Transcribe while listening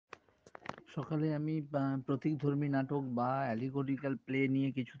সকালে আমি প্রতীকধর্মী নাটক বা অ্যালিগরিক্যাল প্লে নিয়ে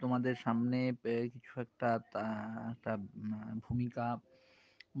কিছু তোমাদের সামনে কিছু একটা ভূমিকা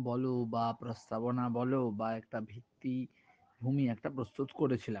বলো বা প্রস্তাবনা বলো বা একটা ভিত্তিভূমি একটা প্রস্তুত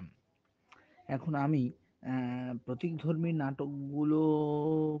করেছিলাম। এখন আমি প্রতীকধর্মী নাটকগুলো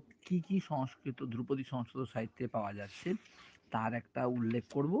কি কি ধ্রুপদী সংস্কৃত সাহিত্যে পাওয়া যাচ্ছে তার একটা উল্লেখ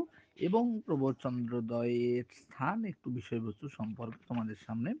করব এবং প্রবোধচন্দ্রদয়ের স্থান একটু বিষয়বস্তু সম্পর্কে তোমাদের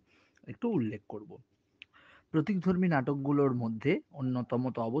সামনে একটু উল্লেখ করব। প্রতীকধর্মী নাটকগুলোর মধ্যে অন্যতম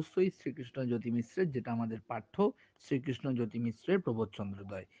তো অবশ্যই শ্রীকৃষ্ণ জ্যোতি মিশ্রের, যেটা আমাদের পাঠ্য, শ্রীকৃষ্ণ জ্যোতি মিশ্রের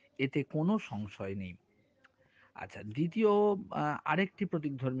প্রবোধচন্দ্রদয়, এতে কোনো সংশয় নেই। আচ্ছা, দ্বিতীয় আরেকটি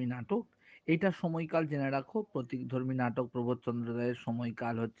প্রতীকধর্মী নাটক, এটার সময়কাল জেনে রাখো। প্রতীকধর্মী নাটক প্রবোধচন্দ্রদয়ের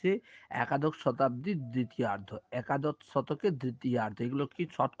সময়কাল হচ্ছে একাদশ শতাব্দীর দ্বিতীয়ার্ধ, একাদশ শতকের দ্বিতীয়ার্ধ। এগুলো কি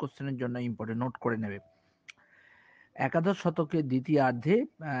শর্ট কোশ্চেনের জন্য ইম্পর্টেন্ট, নোট করে নেবে। একাদশ শতকের দ্বিতীয়ার্ধে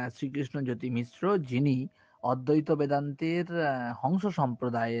শ্রীকৃষ্ণ জ্যোতি মিশ্র, যিনি অদ্বৈত বেদান্তের হংস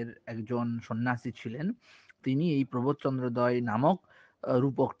সম্প্রদায়ের একজন সন্ন্যাসী ছিলেন, তিনি এই প্রবোধচন্দ্রদয় নামক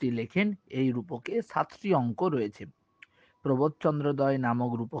রূপকটি লেখেন। এই রূপকে 7টি অঙ্ক রয়েছে। প্রবোধচন্দ্রদয়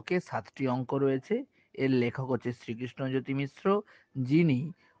নামক রূপকে 7টি অঙ্ক রয়েছে। এর লেখক হচ্ছে শ্রীকৃষ্ণ জ্যোতি মিশ্র, যিনি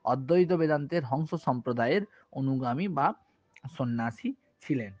অদ্বৈত বেদান্তের হংস সম্প্রদায়ের অনুগামী বা সন্ন্যাসী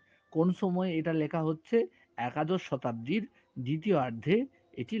ছিলেন। কোন সময় এটা লেখা হচ্ছে? একাদশ শতাব্দীর দ্বিতীয়ার্ধে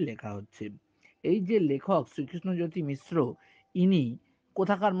এটি লেখা হচ্ছে। এই যে লেখক শ্রীকৃষ্ণ জ্যোতি মিশ্র, ইনি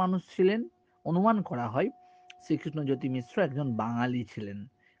কোথাকার মানুষ ছিলেন? অনুমান করা হয় শ্রীকৃষ্ণ জ্যোতি মিশ্র একজন বাঙালি ছিলেন।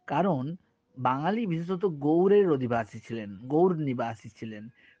 কারণ বাঙালি বিশেষত গৌড়ের অধিবাসী ছিলেন, গৌড় নিবাসী ছিলেন।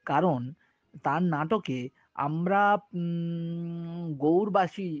 কারণ তার নাটকে আমরা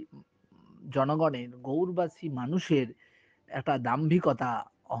গৌড়বাসী জনগণের, গৌড়বাসী মানুষের একটা দাম্ভিকতা,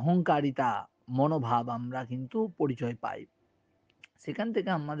 অহংকারিতা মনোভাব আমরা কিন্তু পরিচয় পাই। সেখান থেকে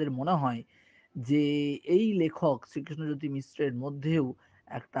আমাদের মনে হয় যে এই লেখক শ্রীকৃষ্ণজ্যোতি মিশ্রের মধ্যেও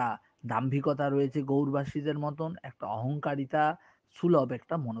একটা দাম্ভিকতা রয়েছে, গৌরবাসীদের মতন একটা অহংকারিতা সুলভ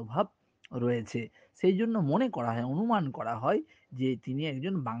একটা মনোভাব রয়েছে। সেই জন্য মনে করা হয়, অনুমান করা হয় যে তিনি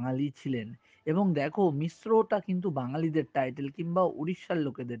একজন বাঙালি ছিলেন। এবং দেখো, মিশ্রটা কিন্তু বাঙালিদের টাইটেল কিংবা উড়িষ্যার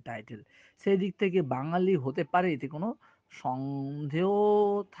লোকেদের টাইটেল। সেই দিক থেকে বাঙালি হতে পারে, এতে কোনো সন্দেহ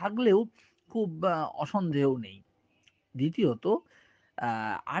থাকলেও খুব অসন্দেহ নেই। দ্বিতীয়ত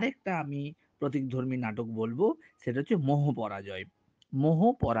আরেকটা আমি প্রতীকধর্মী নাটক বলবো, সেটা হচ্ছে মোহ পরাজয়। মোহ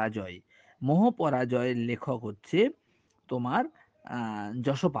পরাজয়, মোহ পরাজয়ের লেখক হচ্ছে তোমার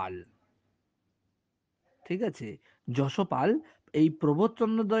যশপাল। ঠিক আছে, যশপাল এই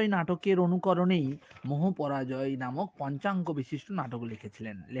প্রবোধচন্দ্রদয় নাটকের অনুকরণেই মোহ পরাজয় নামক পঞ্চাঙ্গ বিশিষ্ট নাটক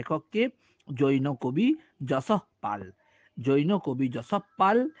লিখেছিলেন। লেখককে জৈন কবি যশঃ পাল। জৈন কবি যশঃ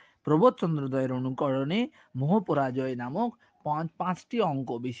পাল প্রবোধচন্দ্রদয়ের অনুকরণে মোহ পরাজয় নামক পাঁচটি অঙ্ক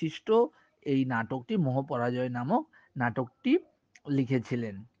বিশিষ্ট এই নাটকটি, মোহ পরাজয় নামক নাটকটি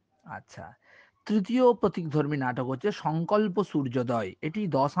লিখেছিলেন। আচ্ছা, তৃতীয় প্রতীকধর্মী নাটক হচ্ছে সংকল্প সূর্যোদয়। এটি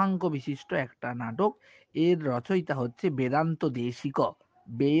 10 অঙ্ক বিশিষ্ট একটা নাটক। এর রচয়িতা হচ্ছে বেদান্ত দেশিক।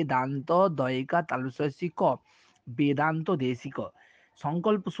 বেদান্ত দয়িকা তালুসিক, বেদান্ত দেশিক।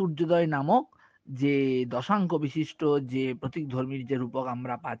 সংকল্প সূর্যোদয় নামক যে 10 অঙ্ক বিশিষ্ট যে প্রতীকধর্মীর যে রূপক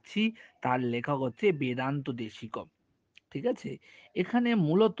আমরা পাচ্ছি, তার লেখক হচ্ছে বেদান্ত দেশিক। ঠিক আছে, এখানে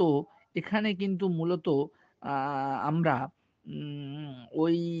মূলত কিন্তু মূলত আমরা উম,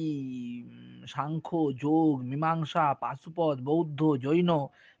 ওই সাংখ্য, যোগ, মীমাংসা, পাশুপদ, বৌদ্ধ, জৈন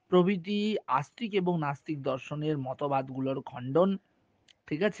প্রভৃতি আস্তিক এবং নাস্তিক দর্শনের মতবাদগুলোর খণ্ডন।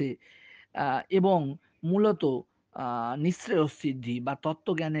 ঠিক আছে, এবং মূলত নিঃশ্রেয় সিদ্ধি বা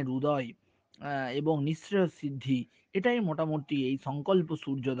তত্ত্বজ্ঞানের উদয় এবং নিঃশ্রেয় সিদ্ধি, এটাই মোটামুটি এই সংকল্প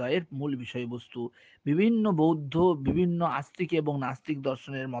সূর্যোদয়ের মূল বিষয়বস্তু। বিভিন্ন বৌদ্ধ, বিভিন্ন আস্তিক এবং নাস্তিক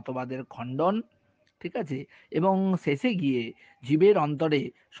দর্শনের মতবাদের খণ্ডন। ঠিক আছে, এবং শেষে গিয়ে জীবের অন্তরে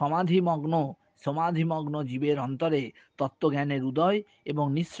সমাধিমগ্ন সমাধিমগ্ন জীবের অন্তরে তত্ত্বজ্ঞানের উদয় এবং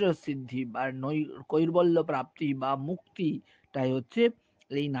নিঃশ্রেয় সিদ্ধি বা কৈর্বল্য প্রাপ্তি বা মুক্তিটাই হচ্ছে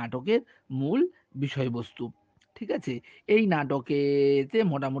এই নাটকের মূল বিষয়বস্তু। ঠিক আছে, এই নাটকেতে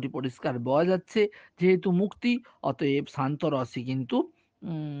মোটামুটি পরিষ্কার বোঝা যাচ্ছে, যেহেতু মুক্তি, অতএব শান্ত রসই কিন্তু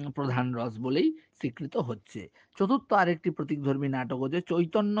প্রধান রস বলেই স্বীকৃত হচ্ছে। চতুর্থ আরেকটি প্রতীকধর্মী নাটক হচ্ছে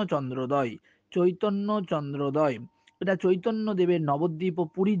চৈতন্য চন্দ্রোদয়। চৈতন্য চন্দ্রোদয়, এটা চৈতন্য দেবের নবদ্বীপ ও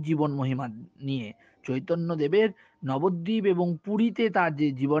পুরীর জীবন মহিমা নিয়ে। চৈতন্য দেবের নবদ্বীপ এবং পুরীতে তার যে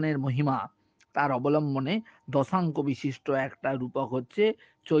জীবনের মহিমা, তার অবলম্বনে 10 অঙ্ক বিশিষ্ট একটা রূপক হচ্ছে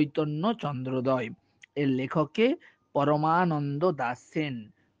চৈতন্য চন্দ্রোদয়। এর লেখককে পরমানন্দ দাস সেন।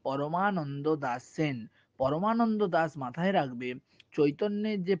 পরমানন্দ দাস সেন। পরমানন্দ দাস মাথায় রাখবে,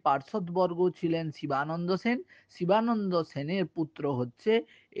 চৈতন্যের যে পার্ষদবর্গ ছিলেন শিবানন্দ সেন, শিবানন্দ সেনের পুত্র হচ্ছে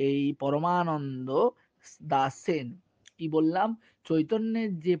এই পরমানন্দ দাস সেন। কি বললাম?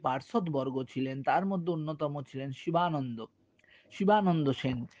 চৈতন্যের যে পার্ষদবর্গ ছিলেন তার মধ্যে অন্যতম ছিলেন শিবানন্দ, শিবানন্দ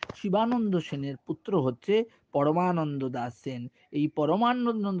সেন। শিবানন্দ সেনের পুত্র হচ্ছে পরমানন্দ দাস সেন। এই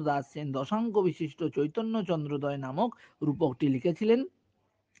পরমানন্দ দাস সেন দশাঙ্গ বিশিষ্ট চৈতন্য চন্দ্রোদয় নামক রূপকটি লিখেছিলেন,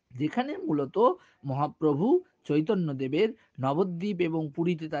 যেখানে মূলত মহাপ্রভু চৈতন্যদেবের নবদ্বীপ এবং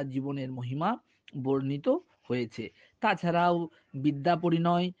পুরীতে তার জীবনের মহিমা বর্ণিত হয়েছে। তাছাড়াও বিদ্যা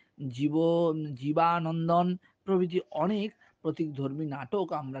পরিণয়, জীব জীবানন্দন প্রভৃতি অনেক প্রতীকধর্মী নাটক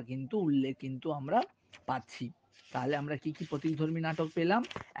আমরা পাচ্ছি। তাহলে আমরা কি কি প্রতীকধর্মী নাটক পেলাম?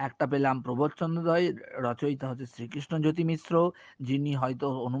 একটা পেলাম প্রবোধচন্দ্রদয়, রচয়িতা হচ্ছে শ্রীকৃষ্ণ জ্যোতি মিশ্র, যিনি হয়তো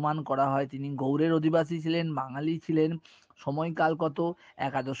অনুমান করা হয় তিনি গৌড়ের অধিবাসী ছিলেন, বাঙালি ছিলেন। সময়কাল কত?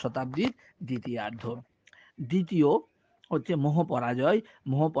 একাদশ শতাব্দীর দ্বিতীয়ার্ধ। দ্বিতীয় হচ্ছে মোহপরাজয়।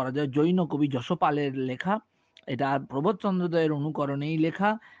 মোহপরাজয় জৈন কবি যশপালের লেখা, এটা প্রবোধচন্দ্রদয়ের অনুকরণেই লেখা।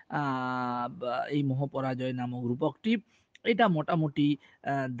 এই মোহপরাজয় নামক রূপকটি, এটা মোটামুটি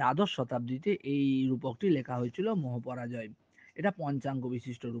দ্বাদশ শতাব্দীতে এই রূপকটি লেখা হয়েছিল, মোহপরাজয়। এটা পঞ্চাঙ্গ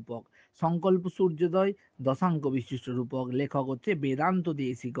বিশিষ্ট রূপক। সংকল্প সূর্যোদয় দশাঙ্ক বিশিষ্ট রূপক, লেখক হচ্ছে বেদান্ত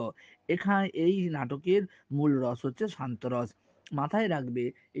দেশিক। এখানে এই নাটকের মূল রস হচ্ছে শান্তরস। মাথায় রাখবে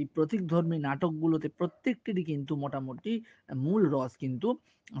এই প্রতীকধর্মী নাটকগুলোতে প্রত্যেকটিরই কিন্তু মোটামুটি মূল রস কিন্তু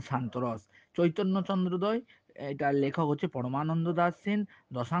শান্তরস। চৈতন্য চন্দ্রোদয়, এটার লেখক হচ্ছে পরমানন্দ দাস সেন।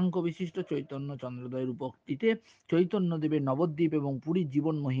 দশাঙ্ক বিশিষ্ট চৈতন্য চন্দ্রোদয় রূপকটিতে চৈতন্যদেবের নবদ্বীপ এবং পুরীর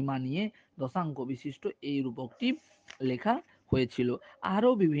জীবন মহিমা নিয়ে দশাঙ্ক বিশিষ্ট এই রূপকটি লেখা হয়েছিল।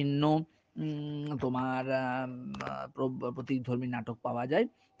 আরও বিভিন্ন তোমার প্রতীকধর্মী নাটক পাওয়া যায়।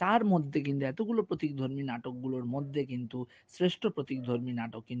 তার মধ্যে কিন্তু এতগুলো প্রতীকধর্মী নাটকগুলোর মধ্যে কিন্তু শ্রেষ্ঠ প্রতীকধর্মী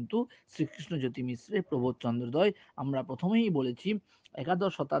নাটক কিন্তু শ্রীকৃষ্ণ জ্যোতি মিশ্রের প্রবোধচন্দ্রোদয়। আমরা প্রথমেই বলেছি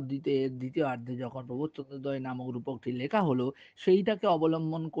একাদশ শতাব্দীতে দ্বিতীয়ার্ধে যখন প্রবোধচন্দ্রোদয় নামক রূপকটি লেখা হলো, সেইটাকে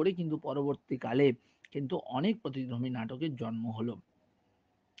অবলম্বন করে কিন্তু পরবর্তীকালে কিন্তু অনেক প্রতীকধর্মী নাটকের জন্ম হলো।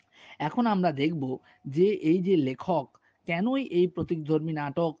 এখন আমরা দেখব যে এই যে লেখক কেনই এই প্রতীকধর্মী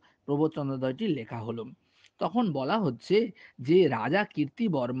নাটক প্রবোধচন্দ্রোদয়টি লেখা হলো। তখন বলা হচ্ছে যে রাজা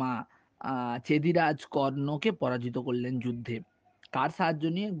কীর্তিবর্মা চেদিরাজ কর্ণকে পরাজিত করলেন যুদ্ধে। কার সাহায্য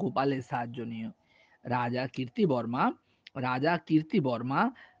নিয়ে? গোপালের সাহায্য নিয়ে। রাজা কীর্তিবর্মা রাজা কীর্তিবর্মা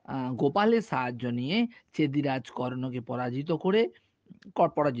গোপালের সাহায্য নিয়ে চেদিরাজ কর্ণকে পরাজিত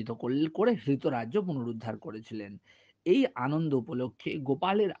করে হৃতরাজ্য পুনরুদ্ধার করেছিলেন। এই আনন্দ উপলক্ষে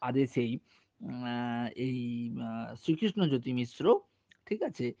গোপালের আদেশেই এই শ্রীকৃষ্ণ জ্যোতি মিশ্র, ঠিক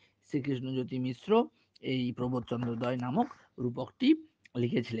আছে, শ্রীকৃষ্ণ জ্যোতি মিশ্র এই প্রবোধচন্দ্রোদয় নামক রূপকটি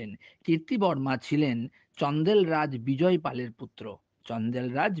লিখেছিলেন। কীর্তিবর্মা ছিলেন চন্দেল রাজ বিজয় পালের পুত্র। চন্দেল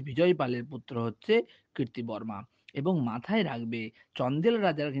রাজ বিজয় পালের পুত্র হচ্ছে কীর্তিবর্মা। এবং মাথায় রাখবে চন্দেল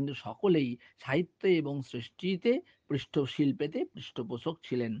রাজারা কিন্তু সকলেই সাহিত্য এবং সৃষ্টিতে শিল্পেতে পৃষ্ঠপোষক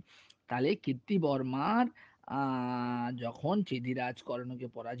ছিলেন। তাহলে কীর্তিবর্মার যখন চেদিরাজ কর্ণকে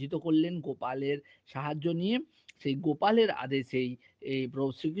পরাজিত করলেন গোপালের সাহায্য নিয়ে, সেই গোপালের আদেশেই এই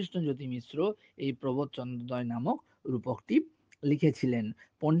শ্রীকৃষ্ণ জ্যোতি মিশ্র এই প্রবোধচন্দ্রোদয় নামক রূপকটি লিখেছিলেন।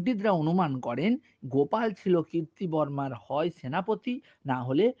 পণ্ডিতরা অনুমান করেন গোপাল ছিল কীর্তিবর্মার হয় সেনাপতি, না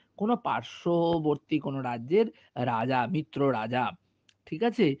হলে কোনো পার্শ্ববর্তী কোনো রাজ্যের রাজা, মিত্র রাজা। ঠিক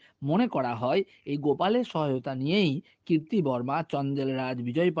আছে, মনে করা হয় এই গোপালের সহায়তা নিয়েই কীর্তিবর্মা, চন্দেল রাজ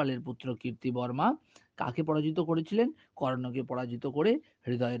বিজয়পালের পুত্র কীর্তিবর্মা কাকে পরাজিত করেছিলেন? কর্ণকে পরাজিত করে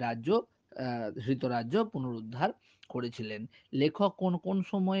হৃতরাজ্য পুনরুদ্ধার করেছিলেন। লেখক কোন কোন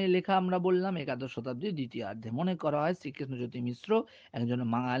সময়ে লেখা আমরা বললাম? একাদশ শতাব্দীর দ্বিতীয়ার্ধে। মনে করা হয় শ্রীকৃষ্ণ জ্যোতি মিশ্র একজন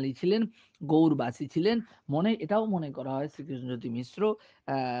বাঙালি ছিলেন, গৌড়বাসী ছিলেন। এটাও মনে করা হয় শ্রীকৃষ্ণ জ্যোতি মিশ্র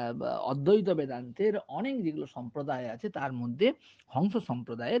অদ্বৈত বেদান্তের অনেক যেগুলো সম্প্রদায় আছে তার মধ্যে হংস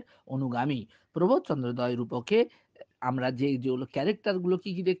সম্প্রদায়ের অনুগামী। প্রবোধচন্দ্রোদয় রূপকে আমরা যেগুলো ক্যারেক্টারগুলো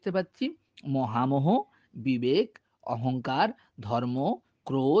কি কি দেখতে পাচ্ছি? মহামোহ, বিবেক, অহংকার, ধর্ম,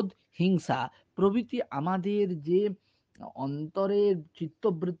 ক্রোধ, হিংসা প্রভৃতি আমাদের যে অন্তরের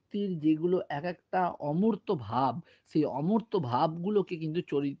চিত্তবৃত্তির যেগুলো এক একটা অমূর্ত ভাব, সেই অমূর্ত ভাবগুলোকে কিন্তু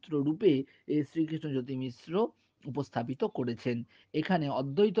চরিত্র রূপে শ্রীকৃষ্ণ জ্যোতি মিশ্র উপস্থাপিত করেছেন। এখানে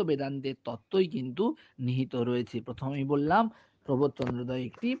অদ্বৈত বেদান্তের তত্ত্বই কিন্তু নিহিত রয়েছে। প্রথমেই বললাম প্রবোধচন্দ্রোদয়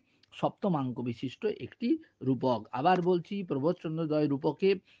একটি সপ্তমাঙ্ক বিশিষ্ট একটি রূপক। আবার বলছি, প্রবোধচন্দ্রোদয় রূপকে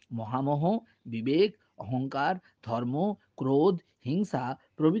মহামোহ, বিবেক, অহংকার, ধর্ম, ক্রোধ, হিংসা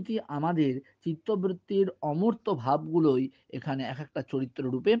প্রভৃতি আমাদের চিত্তবৃত্তির অমূর্ত ভাবগুলোই এখানে এক একটা চরিত্র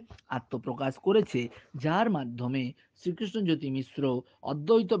রূপে আত্মপ্রকাশ করেছে, যার মাধ্যমে শ্রীকৃষ্ণ জ্যোতি মিশ্র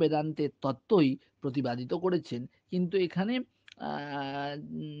অদ্বৈত বেদান্তের তত্ত্বই প্রতিপাদিত করেছেন। কিন্তু এখানে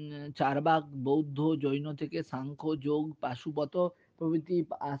চারবাক বৌদ্ধ, জৈন থেকে সাংখ্য, যোগ, পাশুপত প্রভৃতি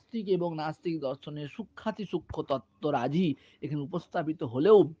আস্তিক এবং নাস্তিক দর্শনের সূক্ষ্মাতি সূক্ষ্ম তত্ত্বরাজি এখানে উপস্থাপিত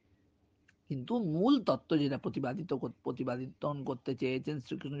হলেও কিন্তু মূল তত্ত্ব যেটা প্রতিপাদিত করতে চেয়েছেন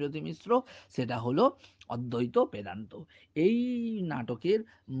শ্রীকৃষ্ণজ্যোতি মিশ্র, সেটা হলো অদ্বৈত বেদান্ত। এই নাটকের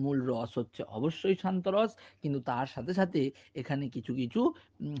মূল রস হচ্ছে অবশ্যই শান্তরস, কিন্তু তার সাথে সাথে এখানে কিছু কিছু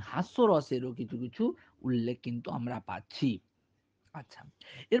হাস্যরসেরও কিছু কিছু উল্লেখ কিন্তু আমরা পাচ্ছি। আচ্ছা,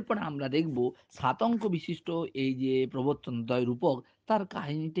 এরপর আমরা দেখব সাতঙ্ক বিশিষ্ট এই যে প্রবর্তনদ্বয় রূপক, তার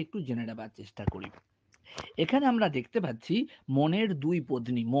কাহিনীটা একটু জেনে নেবার চেষ্টা করি। এখানে আমরা দেখতে পাচ্ছি মনের দুই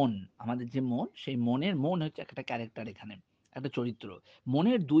পত্নী। মন, আমাদের যে মন, সেই মন হচ্ছে একটা ক্যারেক্টার, এখানে একটা চরিত্র।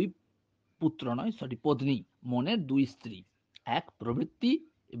 মনের দুই পুত্র নয়, সরি, পত্নী। মনের দুই স্ত্রী, এক প্রবৃত্তি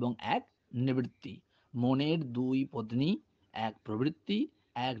এবং এক নিবৃত্তি। মনের দুই পত্নী, এক প্রবৃত্তি,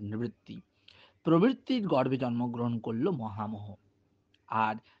 এক নিবৃত্তি। প্রবৃত্তির গর্ভে জন্মগ্রহণ করলো মহামোহ,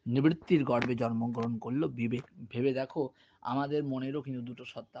 আর নিবৃত্তির গর্ভে জন্মগ্রহণ করলো বিবেক। ভেবে দেখো, আমাদের মনেরও কিন্তু দুটো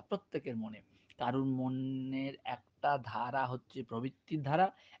সত্তা, প্রত্যেকের মনে। কারণ মনের একটা ধারা হচ্ছে প্রবৃত্তির ধারা,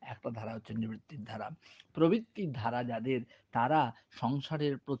 একটা ধারা হচ্ছে নিবৃত্তির ধারা। প্রবৃত্তির ধারা যাদের, তারা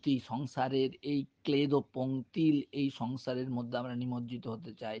সংসারের প্রতি, সংসারের এই ক্লেদ ও পঙ্কিল এই সংসারের মধ্যে আমরা নিমজ্জিত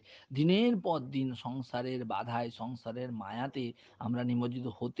হতে চাই। দিনের পর দিন সংসারের বাধায়, সংসারের মায়াতে আমরা নিমজ্জিত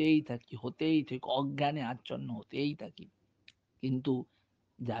হতেই থাকি, অজ্ঞানে আচ্ছন্ন হতেই থাকি। কিন্তু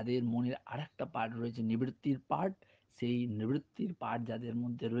যাদের মনের আরেকটা পার্ট রয়েছে, নিবৃত্তির পার্ট, সেই নিবৃত্তির পার্ট যাদের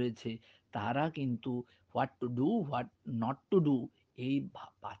মধ্যে রয়েছে, তারা কিন্তু what to do, what not to do, এই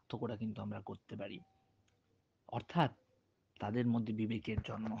পার্থক্যটা কিন্তু আমরা করতে পারি। অর্থাৎ তাদের মধ্যে বিবেকের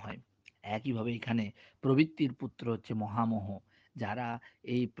জন্ম হয়। একইভাবে এখানে প্রবৃত্তির পুত্র হচ্ছে মহামোহ। যারা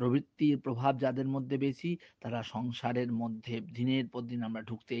এই প্রবৃত্তির প্রভাব যাদের মধ্যে বেশি, তারা সংসারের মধ্যে দিনের পর দিন আমরা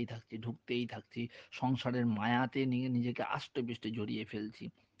ঢুকতেই থাকছি, সংসারের মায়াতে নিয়ে নিজেকে আষ্টে পৃষ্ঠে জড়িয়ে ফেলছি,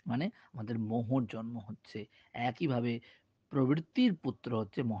 মানে আমাদের মোহর জন্ম হচ্ছে। একইভাবে প্রবৃত্তির পুত্র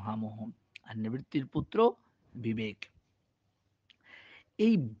হচ্ছে মহামোহ, আর নিবৃত্তির পুত্র বিবেক।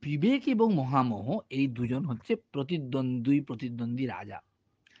 এই বিবেক এবং মহামোহ, এই দুজন হচ্ছে প্রতিদ্বন্দ্বী রাজা।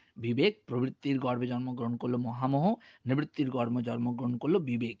 বিবেক প্রবৃত্তির গর্ভে জন্মগ্রহণ করলো মহামোহ, নিবৃত্তির গর্ভে জন্মগ্রহণ করলো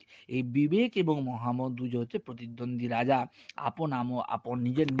বিবেক। এই বিবেক এবং মহামোহ দুজন হচ্ছে প্রতিদ্বন্দ্বী রাজা। আপন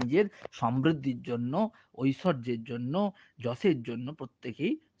নিজের নিজের সমৃদ্ধির জন্য, ঐশ্বর্যের জন্য, যশের জন্য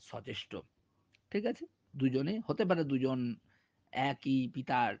প্রত্যেকেই সচেষ্ট। ঠিক আছে, দুজনে হতে পারে দুজন একই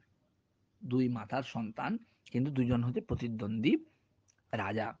পিতার দুই মাতার সন্তান, কিন্তু দুজন হচ্ছে প্রতিদ্বন্দ্বী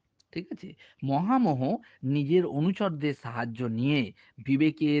রাজা। ঠিক আছে, মহামোহ নিজের অনুচরদের সাহায্য নিয়ে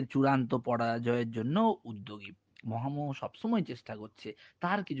বিবেকের চূড়ান্ত পরাজয়ের জন্য উদ্যোগী। মহামোহ সবসময় চেষ্টা করছে,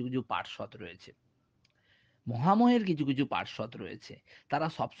 তার কিছু কিছু পার্শ্বদ রয়েছে, মহাময়ের কিছু কিছু পার্শ্বদ রয়েছে, তারা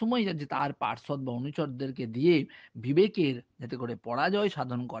সবসময় যাচ্ছে তার পার্শ্বদ বা অনুচরদেরকে দিয়ে বিবেকের যাতে করে পরাজয়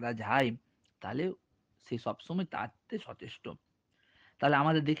সাধন করা যায়, তাহলে সে সবসময় তাতে সচেষ্ট। তাহলে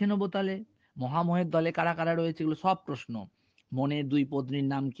আমাদের দেখে নেবো, তাহলে মহামহের দলে কারা কারা রয়েছে, এগুলো সব প্রশ্ন। মনের দুই পত্নীর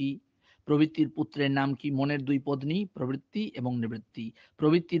নাম কি? প্রবৃত্তির পুত্রের নাম কি? মনের দুই পত্নী প্রবৃত্তি এবং নিবৃত্তি।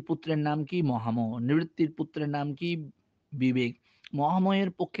 প্রবৃত্তির পুত্রের নাম কি? মহামহ। নিবৃত্তির পুত্রের নাম কি? বিবেক। মহামহের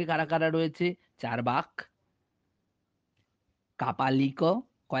পক্ষে কারা কারা রয়েছে? চারবাক, কাপালিক,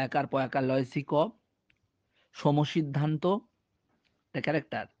 কয়াকার পয়াকার লয়সিক, সমসিদ্ধান্ত,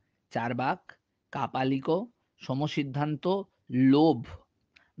 ক্যারেক্টার, চারবাক, কাপালিক, সমসিদ্ধান্ত, লোভ,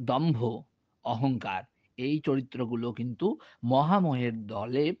 দম্ভ, অহংকার, এই চরিত্রগুলো কিন্তু মহামহের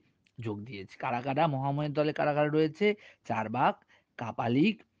দলে যোগ দিয়েছে। কারা কারা মহামহের দলে কারা কারা রয়েছে? চারবাক,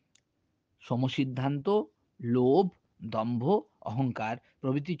 কাপালিক, সমসিদ্ধান্ত, লোভ, দম্ভ, অহংকার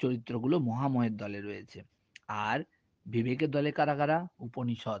প্রভৃতি চরিত্রগুলো মহামহের দলে রয়েছে। আর বিবেকের দলে কারা কারা?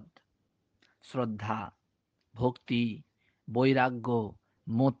 উপনিষদ, শ্রদ্ধা, ভক্তি, বৈরাগ্য,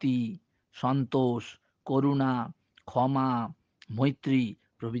 মতি, সন্তোষ, করুণা, ক্ষমা, মৈত্রী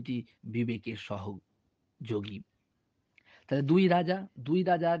প্রভৃতি বিবেকের সহযোগী। তাহলে দুই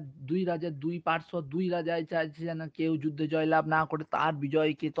রাজার দুই পার্শ্বদ, দুই রাজায় চাইছে যেন কেউ যুদ্ধে জয়লাভ না করে তার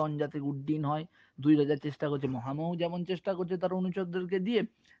বিজয় কেতন যাতে উড্ডীন হয়। দুই রাজা চেষ্টা করছে, মহামহ যেমন চেষ্টা করছে তার অনুচরদেরকে দিয়ে,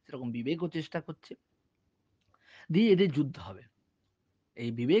 সেরকম বিবেকও চেষ্টা করছে, দিয়ে এদের যুদ্ধ হবে।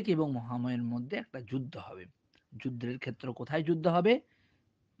 এই বিবেক এবং মহাময়ের মধ্যে একটা যুদ্ধ হবে। যুদ্ধের ক্ষেত্র কোথায় যুদ্ধ হবে?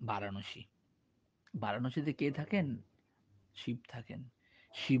 বারাণসী। বারাণসীতে কে থাকেন? শিব থাকেন।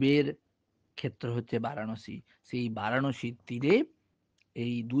 শিবের ক্ষেত্র হচ্ছে বারাণসী। সেই বারাণসীর তীরে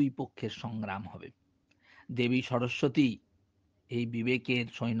এই দুই পক্ষের সংগ্রাম হবে। দেবী সরস্বতী এই বিবেকের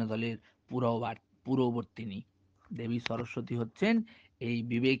সৈন্যদলের পূর্ববর্তিনী। দেবী সরস্বতী হচ্ছেন এই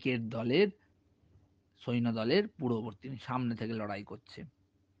বিবেকের সৈন্যদলের পূর্ববর্তিনী, সামনে থেকে লড়াই করছে।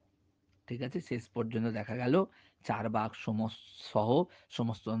 ঠিক আছে, শেষ পর্যন্ত দেখা গেল চারবাক সহ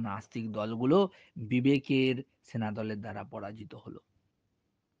সমস্ত নাস্তিক দলগুলো বিবেকের সেনাদলের দ্বারা পরাজিত হলো।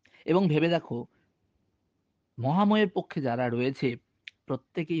 এবং ভেবে দেখো, মহাময়ের পক্ষে যারা রয়েছে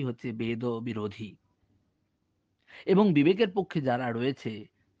প্রত্যেকেই হচ্ছে বেদ বিরোধী, এবং বিবেকের পক্ষে যারা রয়েছে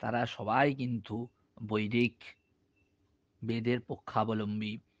তারা সবাই কিন্তু বৈদিক বেদের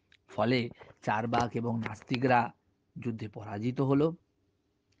পক্ষাবলম্বী। ফলে চার্বাক এবং নাস্তিকরা যুদ্ধে পরাজিত হলো।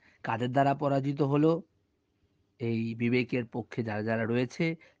 কাদের দ্বারা পরাজিত হলো? এই বিবেকের পক্ষে যারা যারা রয়েছে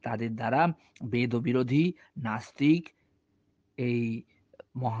তাদের দ্বারা বেদ বিরোধী নাস্তিক এই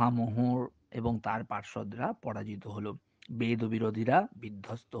মহামোহর এবং তার পার্শ্বদরা পরাজিত হলো। বেদ বিরোধীরা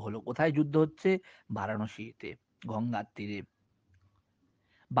বিধ্বস্ত হলো। কোথায় যুদ্ধ হচ্ছে? বারাণসীতে, গঙ্গার তীরে।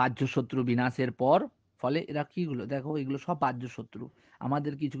 বাহ্য শত্রু বিনাশের পর, ফলে এরা কিগুলো দেখো, এগুলো সব বাহ্য শত্রু।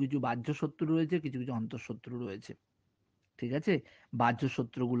 আমাদের কিছু কিছু বাহ্য শত্রু রয়েছে, কিছু কিছু অন্তঃশত্রু রয়েছে। ঠিক আছে? বাহ্য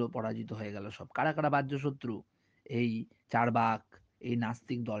শত্রুগুলো পরাজিত হয়ে গেল সব। কারা কারা বাহ্য শত্রু? এই চার্বাক, এই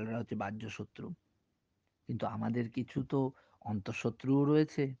নাস্তিক দলরা হচ্ছে বাহ্য শত্রু। কিন্তু আমাদের কিছু তো অন্তঃশত্রুও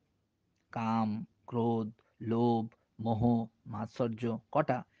রয়েছে। কাম, ক্রোধ, লোভ, মোহ, মাৎসর্য।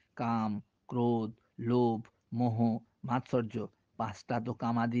 কটা? কাম, ক্রোধ, লোভ, মোহ, মাৎসর্য। পাঁচটা তো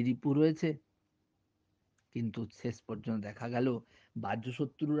কামাদি রিপু রয়েছে। কিন্তু শেষ পর্যন্ত দেখা গেল বাহ্য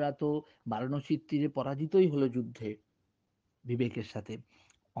শত্রুরা তো বারাণসীর তীরে পরাজিতই হলো যুদ্ধে বিবেকের সাথে।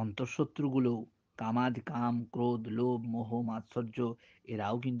 অন্তঃশত্রুগুলো কাম, ক্রোধ, লোভ, মোহ, মাৎসর্য,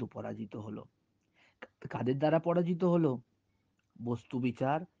 এরাও কিন্তু পরাজিত হলো। কাদের দ্বারা পরাজিত হলো? বস্তু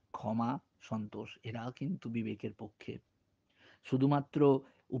বিচার, ক্ষমা, সন্তোষ, এরা কিন্তু বিবেকের পক্ষে। শুধুমাত্র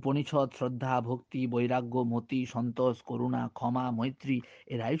উপনিষদ, শ্রদ্ধা, ভক্তি, বৈরাগ্য, মতি, সন্তোষ, করুণা, ক্ষমা, মৈত্রী,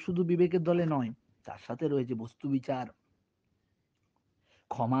 এরাই শুধু বিবেকের দলে নয়, তার সাথে রয়েছে বস্তু বিচার,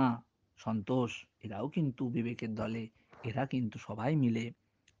 ক্ষমা, সন্তোষ, এরাও কিন্তু বিবেকের দলে। এরা কিন্তু সবাই মিলে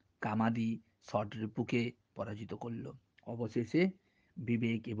কামাদি ষটরিপুকে পরাজিত করল। অবশেষে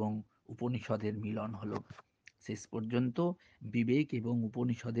বিবেক এবং উপনিষদের মিলন হলো। শেষ পর্যন্ত বিবেক এবং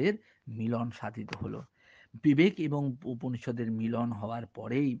উপনিষদের মিলন সাধিত হলো। বিবেক এবং উপনিষদের মিলন হওয়ার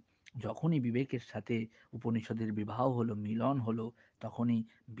পরেই, যখনই বিবেকের সাথে উপনিষদের বিবাহ হলো, মিলন হলো, তখনই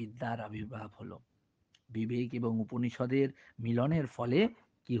বিদ্যার আবির্ভাব হলো। বিবেক এবং উপনিষদের মিলনের ফলে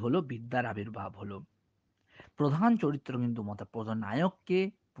কি হলো? বিদ্যার আবির্ভাব হলো। প্রধান চরিত্র কিন্তু প্রধান নায়ককে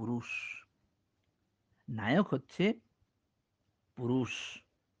পুরুষ। নায়ক হচ্ছে পুরুষ।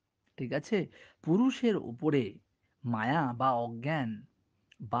 ঠিক আছে? পুরুষের উপরে মায়া বা অজ্ঞান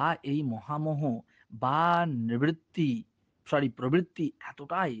বা এই মহামোহ বা প্রবৃত্তি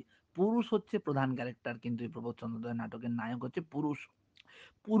এতটাই, পুরুষ হচ্ছে প্রধান ক্যারেক্টার, কিন্তু এই প্রবোধচন্দ্র নাটকের নায়ক হচ্ছে পুরুষ।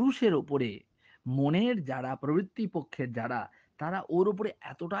 পুরুষের ওপরে মনের যারা প্রবৃত্তি পক্ষের যারা, তারা ওর উপরে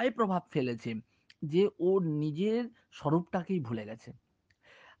এতটাই প্রভাব ফেলেছে যে ওর নিজের স্বরূপটাকেই ভুলে গেছে।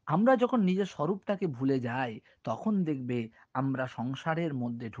 আমরা যখন নিজের স্বরূপটাকে ভুলে যাই, তখন দেখবে আমরা সংসারের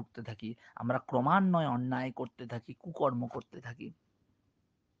মধ্যে ঢুকতে থাকি, আমরা ক্রমান্বয়ে অন্যায় করতে থাকি, কুকর্ম করতে থাকি।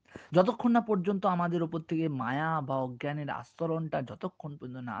 যতক্ষণ না পর্যন্ত আমাদের উপর থেকে মায়া বা অজ্ঞানের আস্তরণটা যতক্ষণ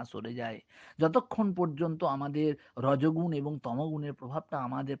পর্যন্ত না সরে যায়, যতক্ষণ পর্যন্ত আমাদের রজগুণ এবং তমগুণের প্রভাবটা,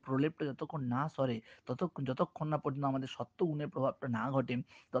 আমাদের প্রলেপটা যতক্ষণ না সরে, যতক্ষণ না পর্যন্ত আমাদের সত্যগুণের প্রভাবটা না ঘটে,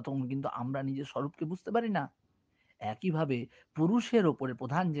 ততক্ষণ কিন্তু আমরা নিজের স্বরূপকে বুঝতে পারি না। একইভাবে পুরুষের ওপরে,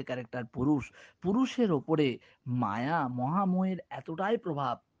 প্রধান যে ক্যারেক্টার পুরুষ, পুরুষের ওপরে মায়া মহাময়ের এতটাই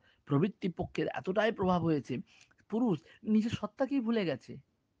প্রভাব, প্রবৃত্তি পক্ষের এতটাই প্রভাব হয়েছে, পুরুষ নিজের সত্তাকেই ভুলে গেছে।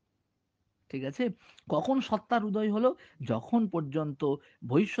 ঠিক আছে? কখন সত্তার উদয় হলো? যখন পর্যন্ত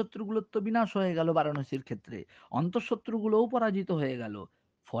বহিঃশত্রুগুলোর তো বিনাশ হয়ে গেল বারাণসীর ক্ষেত্রে, অন্তঃশত্রুগুলোও পরাজিত হয়ে গেল।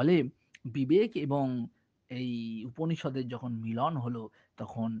 ফলে বিবেক এবং এই উপনিষদের যখন মিলন হলো,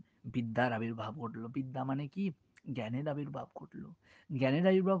 তখন বিদ্যার আবির্ভাব ঘটলো। বিদ্যা মানে কি? জ্ঞানের আবির্ভাব ঘটলো। জ্ঞানের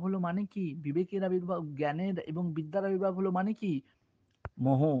আবির্ভাব হলো মানে কি? বিবেকের আবির্ভাব, জ্ঞানের এবং বিদ্যার আবির্ভাব হলো মানে কি?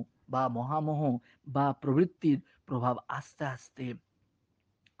 মোহ বা মহামোহ বা প্রবৃত্তির প্রভাব আস্তে আস্তে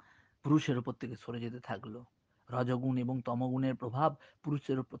পুরুষের উপর থেকে সরে যেতে থাকলো। রজগুণ এবং তমগুণের প্রভাব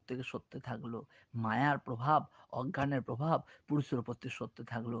পুরুষের উপর থেকে সরতে থাকলো। মায়ার প্রভাব, অজ্ঞানের প্রভাব পুরুষের উপর থেকে সরতে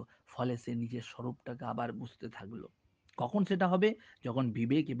থাকলো। ফলে সে নিজের স্বরূপটাকে আবার বুঝতে থাকলো। কখন সেটা হবে? যখন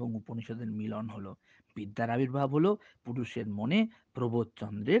বিবেক এবং উপনিষদের মিলন হলো, বিদ্যার আবির্ভাব হলো, পুরুষের মনে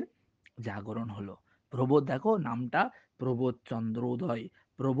প্রবোধচন্দ্রের জাগরণ হলো। প্রবোধ, দেখো নামটা, প্রবোধচন্দ্র উদয়,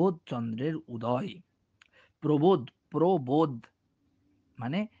 প্রবোধচন্দ্রের উদয়। প্রবোধ, প্রবোধ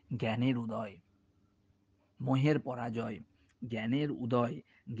মানে জ্ঞানের উদয়, মোহের পরাজয়, জ্ঞানের উদয়,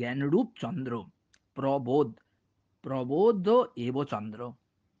 জ্ঞানরূপ চন্দ্র। প্রবোধ, প্রবোধ এব চন্দ্র,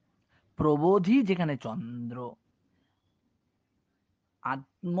 প্রবোধই যেখানে চন্দ্র।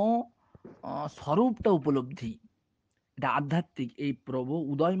 আত্ম স্বরূপটা উপলব্ধি, এটা আধ্যাত্মিক। এই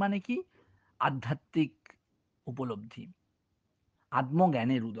উদয় মানে কি? আধ্যাত্মিক উপলব্ধি,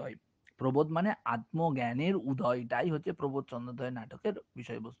 আত্মজ্ঞানের উদয়। প্রবোধ মানে আত্মজ্ঞানের উদয়টাই হচ্ছে প্রবোধ চন্দ্রোদয় নাটকের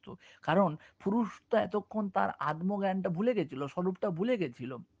বিষয়বস্তু। কারণ পুরুষ তো এতক্ষণ তার আত্মজ্ঞানটা ভুলে গেছিল, স্বরূপটা ভুলে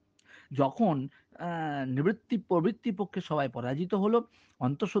গেছিল। যখন নিবৃত্তি প্রবৃত্তি পক্ষে সবাই পরাজিত হলো,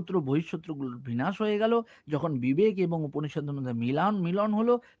 অন্তঃশত্রু বহিঃশত্রুগুলোর বিনাশ হয়ে গেল, যখন বিবেক এবং উপনিষদের মধ্যে মিলন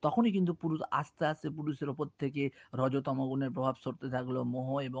হলো, তখনই কিন্তু পুরুষ আস্তে আস্তে পুরুষের ওপর থেকে রজতম গুণের প্রভাব সরতে থাকলো, মোহ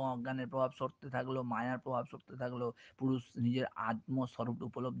এবং অজ্ঞানের প্রভাব সরতে থাকলো, মায়ার প্রভাব সরতে থাকলো, পুরুষ নিজের আত্মস্বরূপ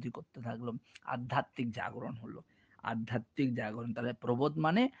উপলব্ধি করতে থাকলো, আধ্যাত্মিক জাগরণ হলো। আধ্যাত্মিক জাগরণ, তাহলে প্রবোধ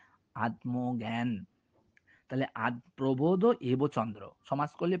মানে আত্মজ্ঞান। তাহলে প্রবোধ এব চন্দ্র,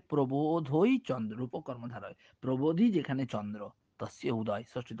 সমাস করলে প্রবোধই চন্দ্র, রূপক কর্মধারয়, প্রবোধই যেখানে চন্দ্র, তস্য উদয়,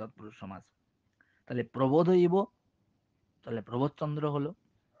 ষষ্ঠী তৎপুরুষ সমাস। তাহলে প্রবোধ এব, তাহলে প্রবোধ চন্দ্র হলো।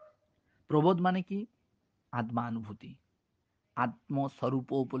 প্রবোধ মানে কি? আত্মানুভূতি,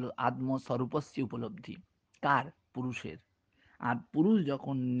 আত্মস্বরূপস্য উপলব্ধি। কার? পুরুষের। আর পুরুষ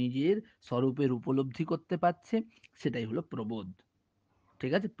যখন নিজের স্বরূপের উপলব্ধি করতে পারছে, সেটাই হলো প্রবোধ।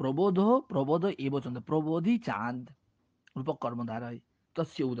 ঠিক আছে, প্রবোধ এব চন্দ্র, প্রবোধই চাঁদ, রূপক কর্মধারয়,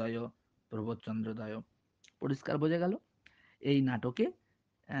 তস্য উদয়, প্রবোধচন্দ্রোদয়। পরিষ্কার বোঝা গেল? এই নাটকে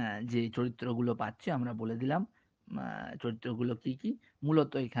যে চরিত্রগুলো পাচ্ছে আমরা বলে দিলাম। চরিত্রগুলো কি কি?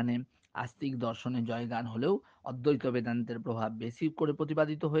 মূলত এখানে আস্তিক দর্শনের জয়গান হলেও অদ্বৈত বেদান্তের প্রভাব বেশি করে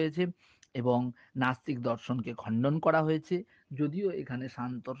প্রতিপাদিত হয়েছে এবং নাস্তিক দর্শনকে খণ্ডন করা হয়েছে। যদিও এখানে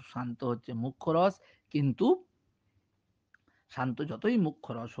শান্ত হচ্ছে মুখ্য রস, কিন্তু শান্ত যতই মুখ্য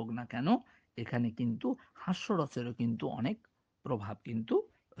রস হোক না কেন, এখানে কিন্তু হাস্যরসেরও কিন্তু অনেক প্রভাব কিন্তু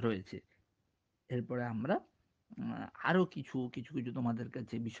রয়েছে। এরপরে আমরা আরও কিছু তোমাদের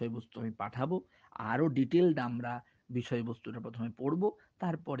কাছে বিষয়বস্তু আমি পাঠাবো। আরও ডিটেলড আমরা বিষয়বস্তুটা প্রথমে পড়ব,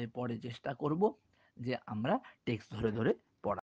 তারপরে চেষ্টা করব যে আমরা টেক্সট ধরে ধরে